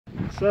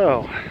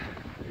So,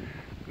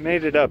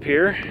 made it up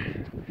here.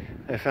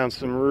 I found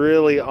some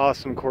really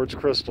awesome quartz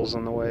crystals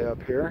on the way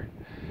up here.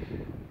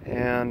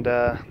 And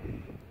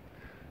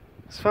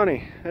it's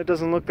funny, it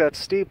doesn't look that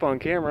steep on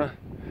camera.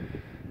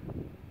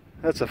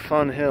 That's a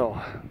fun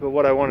hill. But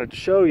what I wanted to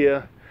show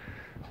you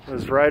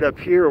was right up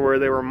here where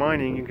they were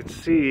mining. You can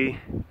see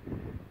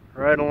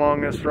right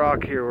along this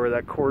rock here where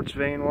that quartz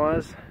vein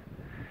was.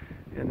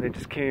 And they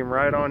just came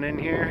right on in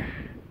here.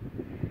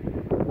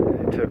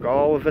 They took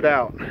all of it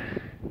out.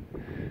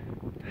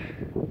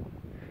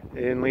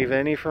 They didn't leave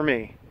any for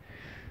me.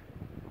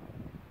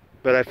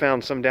 But I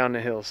found some down the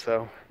hill,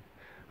 so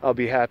I'll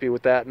be happy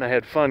with that. And I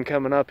had fun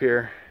coming up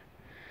here.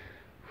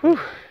 Whew. It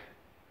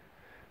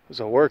was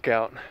a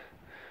workout.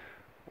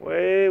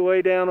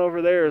 Way down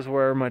over there is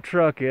where my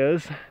truck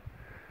is.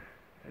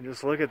 And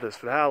just look at this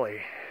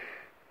valley.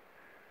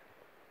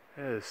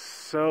 It is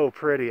so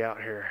pretty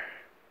out here.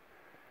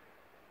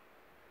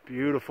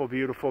 Beautiful,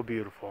 beautiful,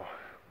 beautiful.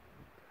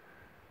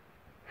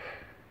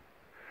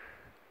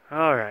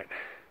 All right,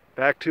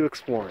 back to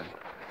exploring.